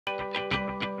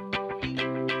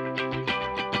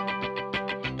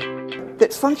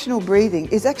that functional breathing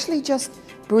is actually just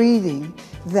breathing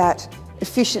that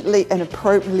efficiently and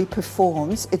appropriately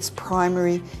performs its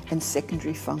primary and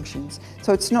secondary functions.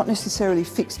 So it's not necessarily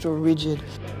fixed or rigid.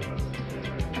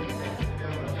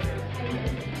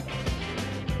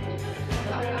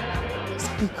 It's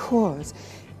because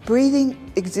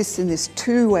breathing exists in this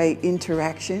two-way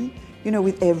interaction,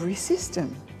 with every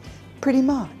system, pretty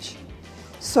much.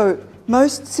 So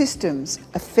most systems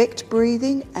affect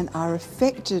breathing and are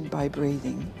affected by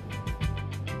breathing.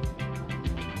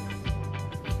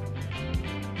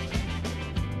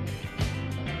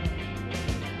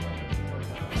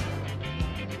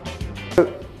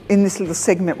 In this little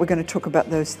segment, we're going to talk about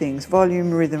those things: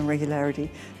 volume, rhythm,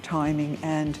 regularity, timing,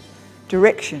 and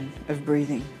direction of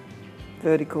breathing.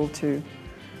 Vertical to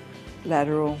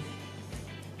lateral,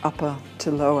 upper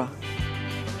to lower.